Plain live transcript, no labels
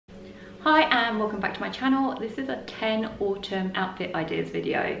Hi and welcome back to my channel. This is a 10 autumn outfit ideas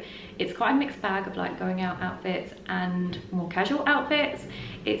video. It's quite a mixed bag of like going out outfits and more casual outfits.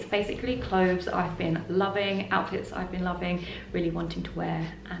 It's basically clothes I've been loving, outfits I've been loving, really wanting to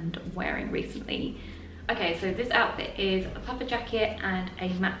wear and wearing recently. Okay, so this outfit is a puffer jacket and a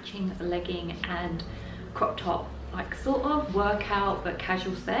matching legging and crop top, like sort of workout but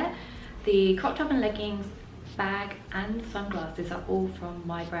casual set. The crop top and leggings, bag and sunglasses are all from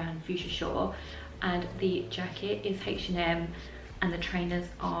my brand Fuchsia Shore, and the jacket is H&M and the trainers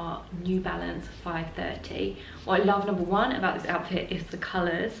are New Balance 530. What I love number one about this outfit is the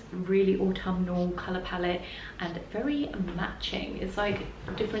colours, really autumnal colour palette and very matching. It's like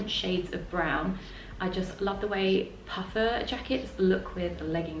different shades of brown. I just love the way puffer jackets look with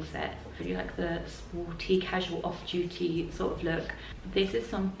legging sets. I really like the sporty, casual, off-duty sort of look. This is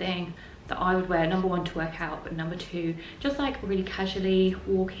something that I would wear, number one, to work out, but number two, just like really casually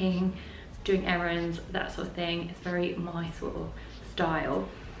walking, doing errands, that sort of thing. It's very my sort of style.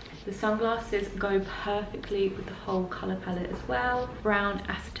 The sunglasses go perfectly with the whole colour palette as well. Brown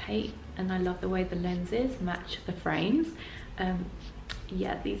acetate, and I love the way the lenses match the frames.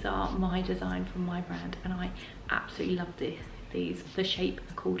 Yeah, these are my design from my brand and I absolutely love these. The shape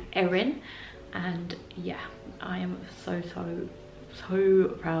are called Erin, and yeah, I am so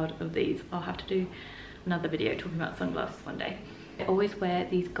proud of these. I'll have to do another video talking about sunglasses one day. I always wear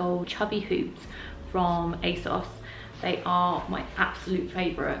these gold chubby hoops from ASOS. They are my absolute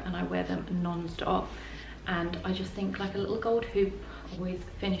favourite and I wear them non-stop, and I just think like a little gold hoop always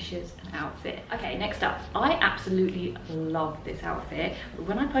finishes an outfit. Okay, next up, I absolutely love this outfit, but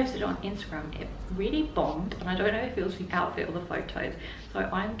when I posted it on Instagram it really bombed, and I don't know if it was the outfit or the photos, so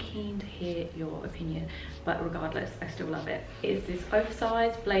I'm keen to hear your opinion, but regardless I still love it. It is this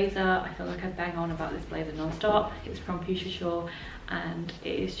oversized blazer. I feel like I bang on about this blazer non-stop. It's from Fuchsia Shore and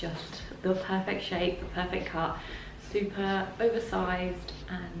it is just the perfect shape, the perfect cut, super oversized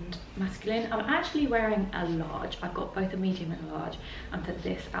and masculine. I'm actually wearing a large. I've got both a medium and a large, and for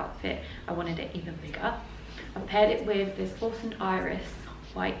this outfit I wanted it even bigger. I've paired it with this Orson Iris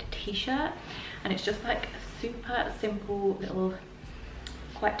white t-shirt, and it's just like a super simple little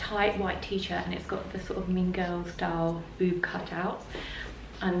quite tight white t-shirt, and it's got the sort of Mean Girl style boob cutouts,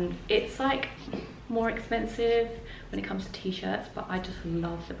 and it's like more expensive when it comes to t-shirts, but I just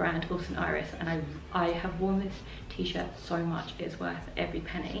love the brand Orson Iris, and I have worn this t-shirt so much. It's worth every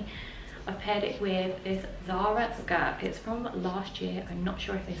penny. I've paired it with this Zara skirt. It's from last year. I'm not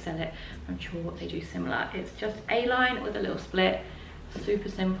sure if they sell it. I'm sure they do similar. It's just A-line with a little split. Super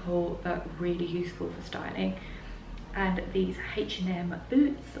simple but really useful for styling. And these H&M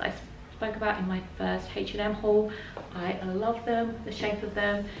boots I spoke about in my first H&M haul. I love them, the shape of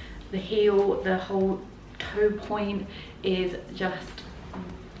them, the heel, the whole toe point is just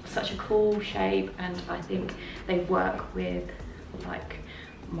such a cool shape, and I think they work with like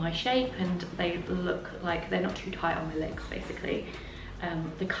my shape and they look like they're not too tight on my legs basically.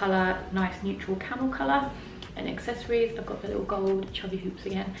 The colour, nice neutral camel colour. And accessories, I've got the little gold chubby hoops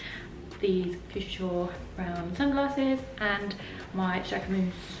again, these Fuchsia Shore brown sunglasses, and my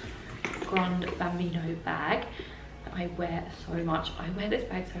Jacquemus Grand Bambino bag that I wear so much. I wear this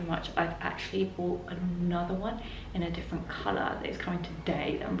bag so much. I've actually bought another one in a different colour that is coming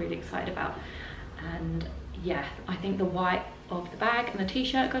today that I'm really excited about. And yeah, I think the white of the bag and the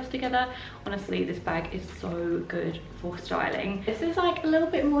t-shirt goes together. Honestly, this bag is so good for styling. This is like a little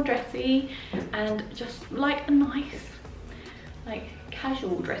bit more dressy and just like a nice like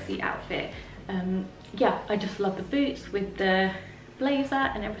casual dressy outfit. Yeah, I just love the boots with the blazer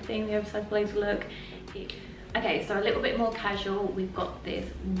and everything, the oversized blazer look. Okay, so a little bit more casual, we've got this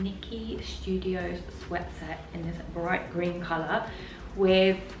Nikki Studios sweat set in this bright green colour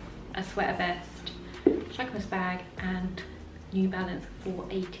with a sweater vest, Jacquemus bag and New Balance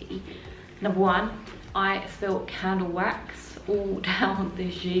 480. Number one, I spilled candle wax all down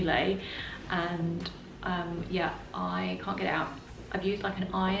this gilet, and yeah, I can't get it out. I've used like an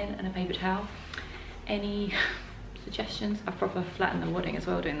iron and a paper towel. Any suggestions? I've proper flattened the wadding as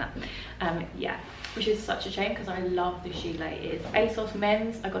well doing that. Yeah, which is such a shame because I love this gilet. It's ASOS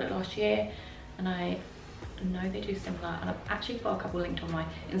men's. I got it last year and I know they do similar, and I've actually got a couple linked on my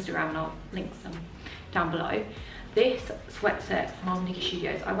Instagram and I'll link some down below. This sweat set from Nikki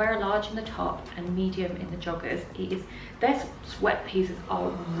Studios, I wear a large in the top and medium in the joggers. Their sweat pieces are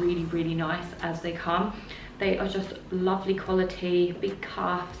really nice as they come. They are just lovely quality, big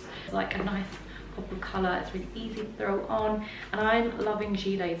cuffs, like a nice pop of colour. It's really easy to throw on, and I'm loving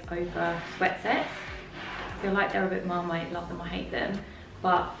gilets over sweat sets. I feel like they're a bit Marmite, love them or hate them,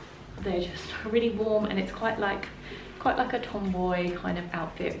 but they're just really warm, and it's quite like quite like a tomboy kind of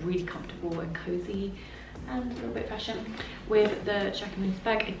outfit, really comfortable and cozy and a little bit fashion, with the Jacquemus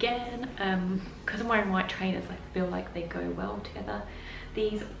bag again. Because I'm wearing white trainers, I feel like they go well together.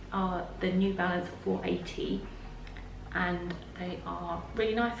 These are the New Balance 480 and they are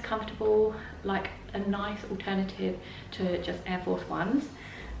really nice, comfortable, like a nice alternative to just Air Force Ones.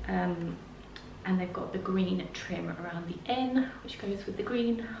 And they've got the green trim around the N, which goes with the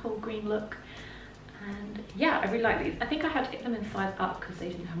green, whole green look. And yeah, I really like these. I think I had to get them in size up because they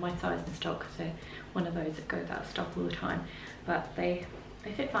didn't have my size in stock, because they're one of those that goes out of stock all the time. But they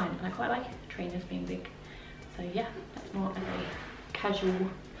fit fine, and I quite like trainers being big. So yeah, that's more of a casual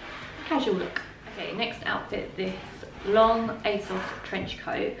look. Okay, next outfit, this long ASOS trench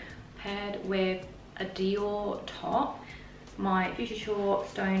coat paired with a Dior top, my Future Short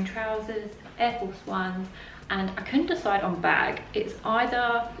stone trousers, Air Force Ones, and I couldn't decide on bag. It's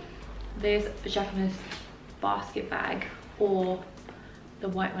either this Jacquemus basket bag or the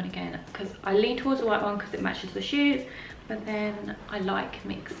white one again, because I lean towards the white one because it matches the shoes, but then I like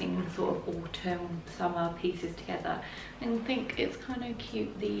mixing sort of autumn summer pieces together and think it's kind of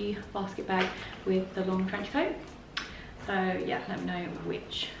cute, the basket bag with the long trench coat. So yeah, let me know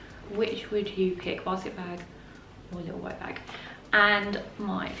which would you pick, basket bag or little white bag. And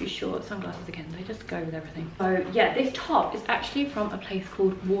my Future Short sunglasses again, they just go with everything. So yeah, this top is actually from a place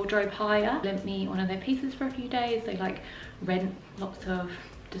called Wardrobe Hire. Lent me one of their pieces for a few days. They like rent lots of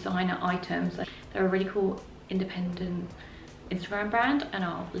designer items. They're a really cool independent Instagram brand, and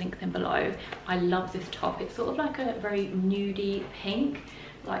I'll link them below. I love this top. It's sort of like a very nudie pink,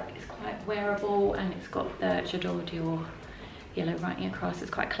 like it's quite wearable, and it's got the J'adore Dior yellow writing across. It's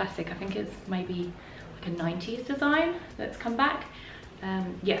quite classic. I think it's maybe a 90s design that's come back.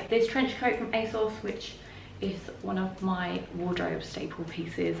 Yeah, this trench coat from ASOS, which is one of my wardrobe staple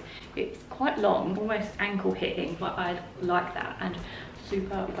pieces. It's quite long, almost ankle hitting, but I like that, and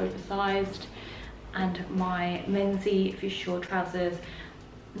super oversized. And my mensy Future Short trousers,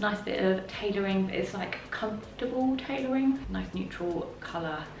 nice bit of tailoring, but it's like comfortable tailoring, nice neutral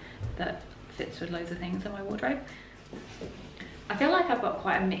color that fits with loads of things in my wardrobe. I feel like I've got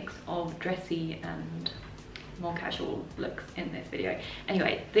quite a mix of dressy and more casual looks in this video.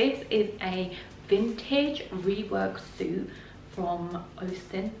 Anyway, this is a vintage rework suit from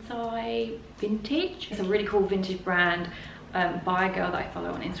Osensai Vintage. It's a really cool vintage brand by a girl that I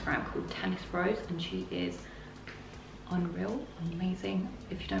follow on Instagram called Tennis Rose, and she is unreal, amazing.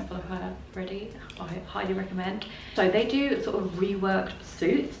 If you don't follow her already, I highly recommend. So they do sort of reworked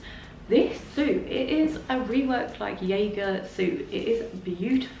suits. This suit, it is a reworked like Jaeger suit. It is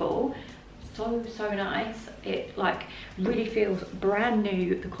beautiful, so nice. It like really feels brand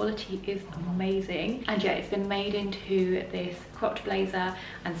new. The quality is amazing, and yeah, it's been made into this cropped blazer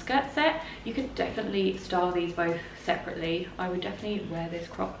and skirt set. You could definitely style these both separately. I would definitely wear this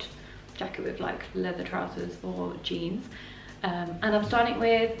cropped jacket with like leather trousers or jeans, and I'm styling it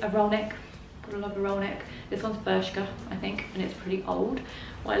with a roll neck. Gotta love a roll neck. This one's Bershka, I think, and it's pretty old.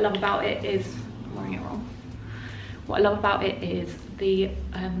 What I love about it is, I'm wearing it wrong. What I love about it is the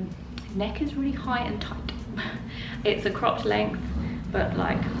neck is really high and tight. It's a cropped length, but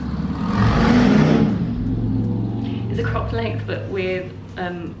like, it's a cropped length but with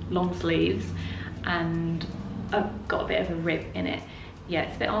long sleeves, and I've got a bit of a rib in it. Yeah,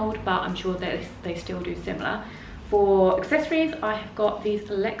 it's a bit old, but I'm sure they still do similar. For accessories, I have got these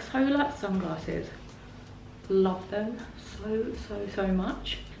Lexola sunglasses. Love them so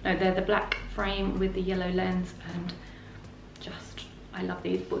much. No, they're the black frame with the yellow lens, and just, I love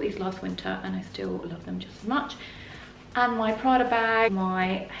these. Bought these last winter and I still love them just as much. And my Prada bag,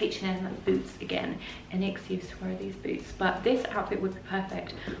 my H&M boots again. Any excuse to wear these boots, but this outfit would be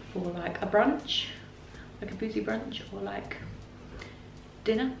perfect for like a brunch, like a boozy brunch, or like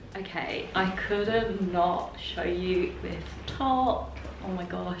dinner. Okay, I couldn't not show you this top. Oh my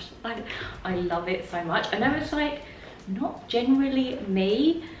gosh, I love it so much. I know it's like not generally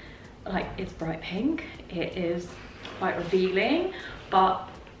me, like it's bright pink, it is quite revealing, but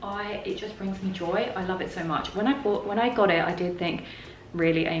it just brings me joy. I love it so much. When I got it, I did think,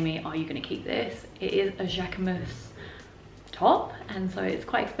 really, Amy, are you gonna keep this? It is a Jacquemus top, and so it's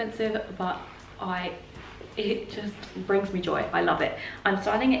quite expensive, but it just brings me joy. I love it. I'm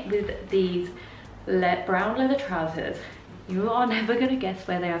styling it with these brown leather trousers. You are never gonna guess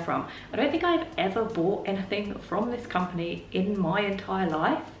where they are from. I don't think I've ever bought anything from this company in my entire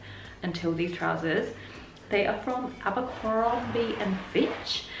life until these trousers. They are from Abercrombie and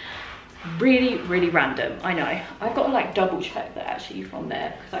Fitch. Really random, I know. I've got to like double check that actually from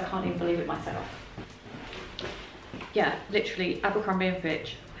there, because I can't even believe it myself. Yeah, literally Abercrombie and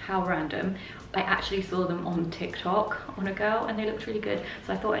Fitch. how random, I actually saw them on TikTok on a girl and they looked really good,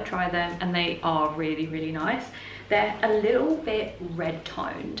 so I thought I'd try them, and they are really, really nice. They're a little bit red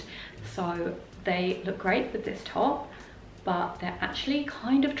toned, so they look great with this top, but they're actually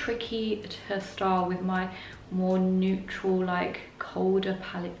kind of tricky to style with my more neutral, like colder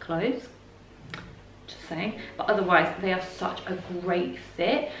palette clothes. Just saying. But otherwise they are such a great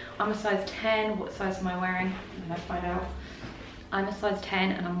fit. I'm a size 10. What size am I wearing? Let me find out. I'm a size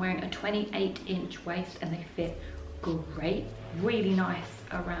 10 and I'm wearing a 28-inch waist, and they fit great. Really nice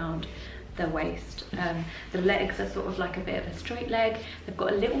around the waist. The legs are sort of like a bit of a straight leg. They've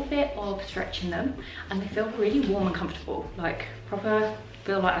got a little bit of stretch in them, and they feel really warm and comfortable. Like proper,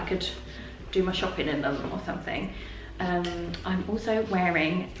 feel like I could do my shopping in them or something. I'm also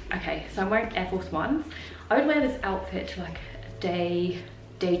wearing, okay, so I'm wearing Air Force Ones. I would wear this outfit to like a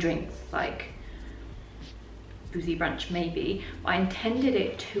day drinks, like boozy brunch maybe. I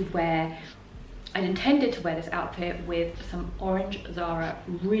intended to wear this outfit with some orange Zara,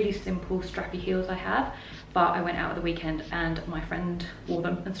 really simple strappy heels I have, but I went out at the weekend and my friend wore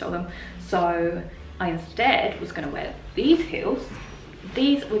them and stole them. So I instead was gonna wear these heels.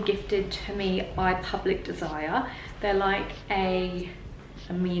 These were gifted to me by Public Desire. They're like a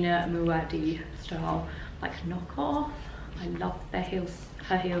Amina Muaddi style, like knockoff. I love their heels,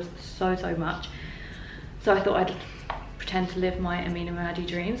 her heels so much. So I thought I'd pretend to live my Amina Muaddi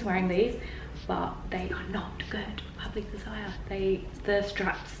dreams wearing these, but they are not good. Public Desire. The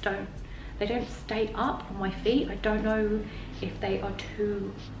straps don't stay up on my feet. I don't know if they are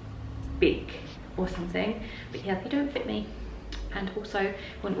too big or something, but yeah, they don't fit me. And also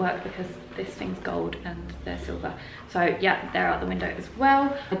wouldn't work because this thing's gold and they're silver. So yeah, they're out the window as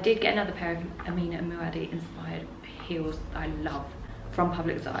well. I did get another pair of Amina Muaddi inspired heels that I love from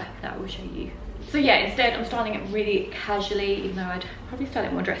Public Desire that I will show you. So yeah, instead I'm styling it really casually, even though I'd probably style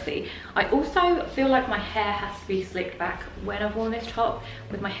it more dressy. I also feel like my hair has to be slicked back when I've worn this top.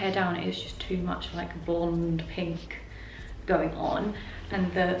 With my hair down, it is just too much like blonde pink going on,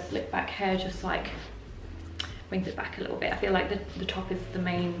 and the slick back hair just like brings it back a little bit. I feel like the top is the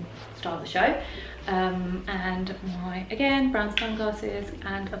main star of the show. And my, again, brown sunglasses,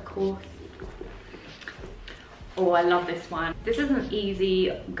 and of course, oh, I love this one. This is an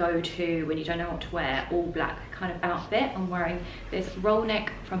easy go-to when you don't know what to wear, all black kind of outfit. I'm wearing this roll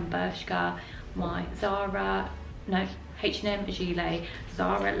neck from Bershka, my Zara, no, H&M gilet,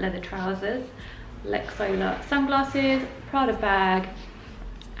 Zara leather trousers, Lexola sunglasses, Prada bag,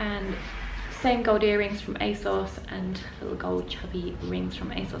 and same gold earrings from ASOS, and little gold chubby rings from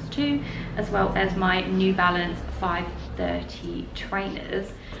ASOS too, as well as my New Balance 530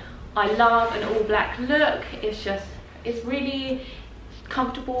 trainers. I love an all black look. It's really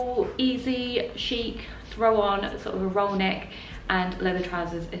comfortable, easy, chic, throw on sort of a roll neck, and leather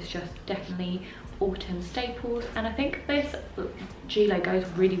trousers is just definitely autumn staples. And I think this gilet goes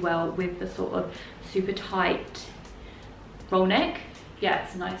really well with the sort of super tight roll neck. Yeah,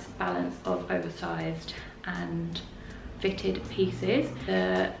 it's a nice balance of oversized and fitted pieces.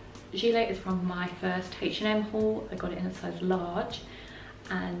 The gilet is from my first H&M haul. I got it in a size large.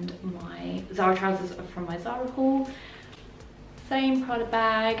 And my Zara trousers are from my Zara haul. Same Prada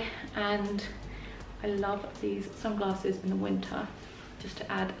bag, and I love these sunglasses in the winter just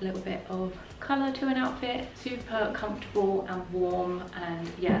to add a little bit of colour to an outfit. Super comfortable and warm, and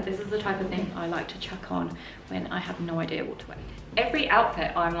yeah, this is the type of thing I like to chuck on when I have no idea what to wear. Every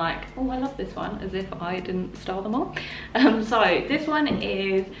outfit I'm like, oh, I love this one, as if I didn't style them all. So this one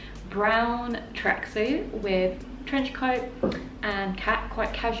is brown tracksuit with trench coat and cap,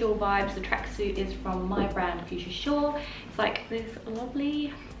 quite casual vibes. The tracksuit is from my brand Fuchsia Shore. It's like this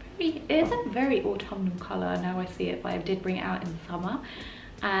lovely, it isn't very autumnal colour now I see it, but I did bring it out in summer,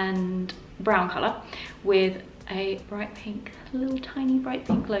 and brown colour with a bright pink, little tiny bright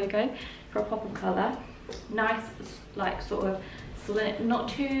pink logo for a pop of colour. Nice, like sort of slim, not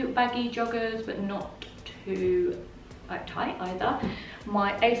too baggy joggers, but not too like tight either.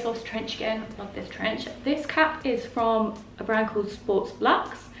 My ASOS trench again, love this trench. This cap is from a brand called Sports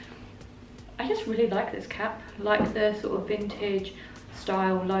Lux. I just really like this cap, like the sort of vintage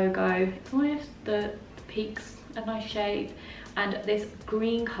style logo. It's almost the peaks, a nice shade, and this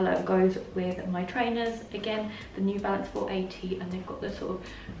green colour goes with my trainers. Again, the New Balance 480, and they've got this sort of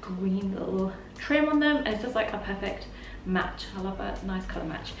green little trim on them, and it's just like a perfect match. I love a nice colour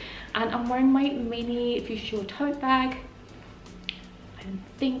match. And I'm wearing my mini Fuchsia Shore tote bag. I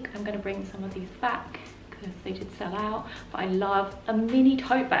think I'm going to bring some of these back because they did sell out, but I love a mini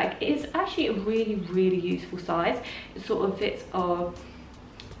tote bag. It is actually a really useful size. It sort of fits a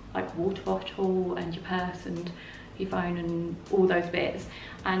like water bottle and your purse and your phone and all those bits.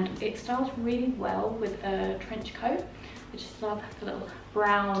 And it styles really well with a trench coat. I just love the little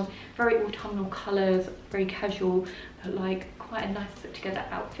brown, very autumnal colours, very casual, but like quite a nice put together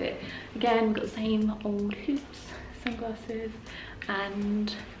outfit. Again, we've got the same old hoops, sunglasses,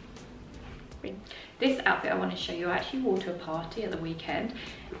 and this outfit I want to show you I actually wore to a party at the weekend.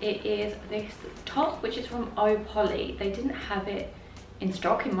 It is this top, which is from Oh Polly. They didn't have it in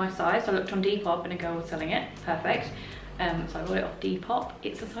stock in my size, so I looked on Depop and a girl was selling it. Perfect. So I got it off Depop.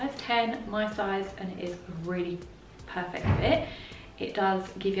 It's a size 10, my size, and it is a really perfect fit. It does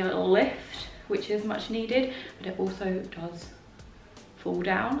give you a little lift, which is much needed, but it also does fall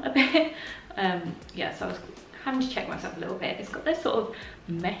down a bit. Yeah, so I was having to check myself a little bit. It's got this sort of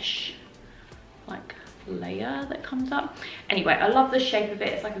mesh like layer that comes up. Anyway, I love the shape of it.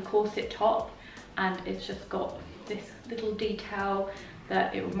 It's like a corset top, and it's just got this little detail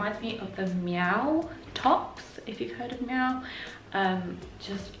that it reminds me of the Meow tops, if you've heard of Meow.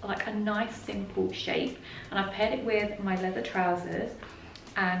 Just like a nice simple shape, and I've paired it with my leather trousers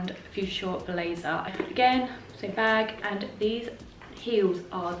and a few short blazer. Again, same bag, and these heels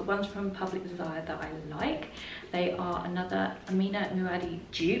are the ones from Public Desire that I like. They are another Amina Muaddi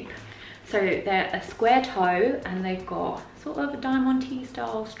dupe. So they're a square toe, and they've got sort of a diamond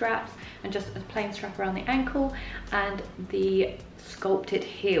style straps and just a plain strap around the ankle, and the sculpted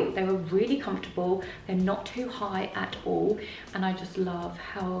heel. They were really comfortable. They're not too high at all, and I just love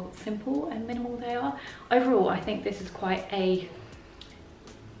how simple and minimal they are. Overall, I think this is quite a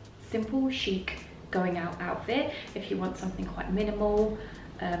simple, chic going out outfit if you want something quite minimal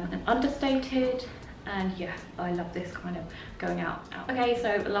and understated. And yeah, I love this kind of going out. Okay,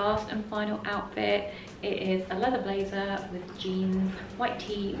 so last and final outfit, it is a leather blazer with jeans, white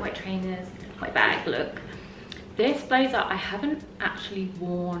tee, white trainers, white bag look. This blazer I haven't actually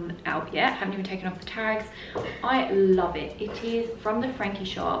worn out yet, haven't even taken off the tags. I love it. It is from the Frankie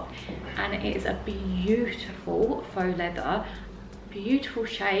shop, and it is a beautiful faux leather, beautiful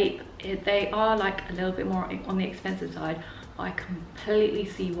shape. They are like a little bit more on the expensive side. I completely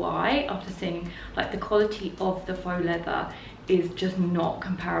see why, after seeing like the quality of the faux leather is just not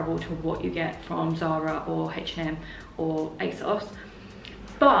comparable to what you get from Zara or H&M or ASOS.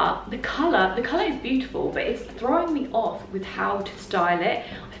 But the color is beautiful, but it's throwing me off with how to style it.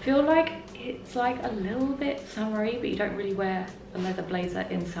 I feel like it's like a little bit summery, but you don't really wear a leather blazer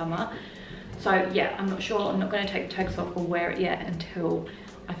in summer. So yeah, I'm not sure. I'm not going to take the tags off or wear it yet until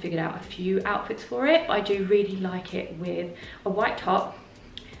I figured out a few outfits for it. But I do really like it with a white top.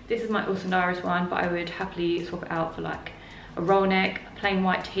 This is my Ulsanaris one, but I would happily swap it out for like a roll neck, a plain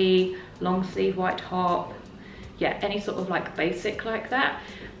white tee, long sleeve white top. Yeah, any sort of like basic like that.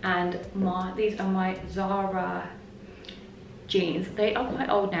 And these are my Zara jeans. They are quite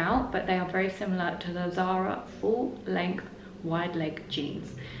old now, but they are very similar to the Zara full length wide leg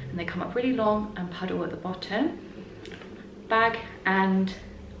jeans, and they come up really long and puddle at the bottom. Bag, and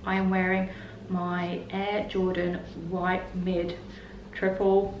I am wearing my Air Jordan white mid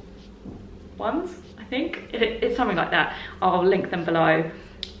triple ones, I think. It's something like that. I'll link them below.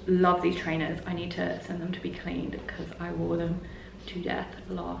 Love these trainers. I need to send them to be cleaned because I wore them to death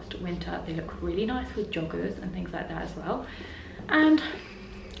last winter. They look really nice with joggers and things like that as well. And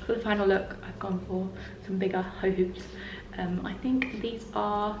for the final look, I've gone for some bigger hoops. I think these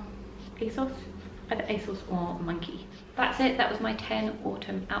are ASOS, either ASOS or Monkey. That's it. That was my 10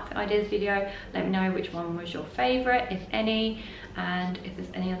 autumn outfit ideas video. Let me know which one was your favorite, if any, and if there's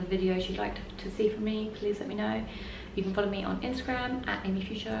any other videos you'd like to see from me, please let me know. You can follow me on Instagram at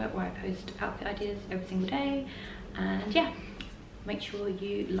AmyFuchsia, where I post outfit ideas every single day. And yeah, make sure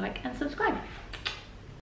you like and subscribe.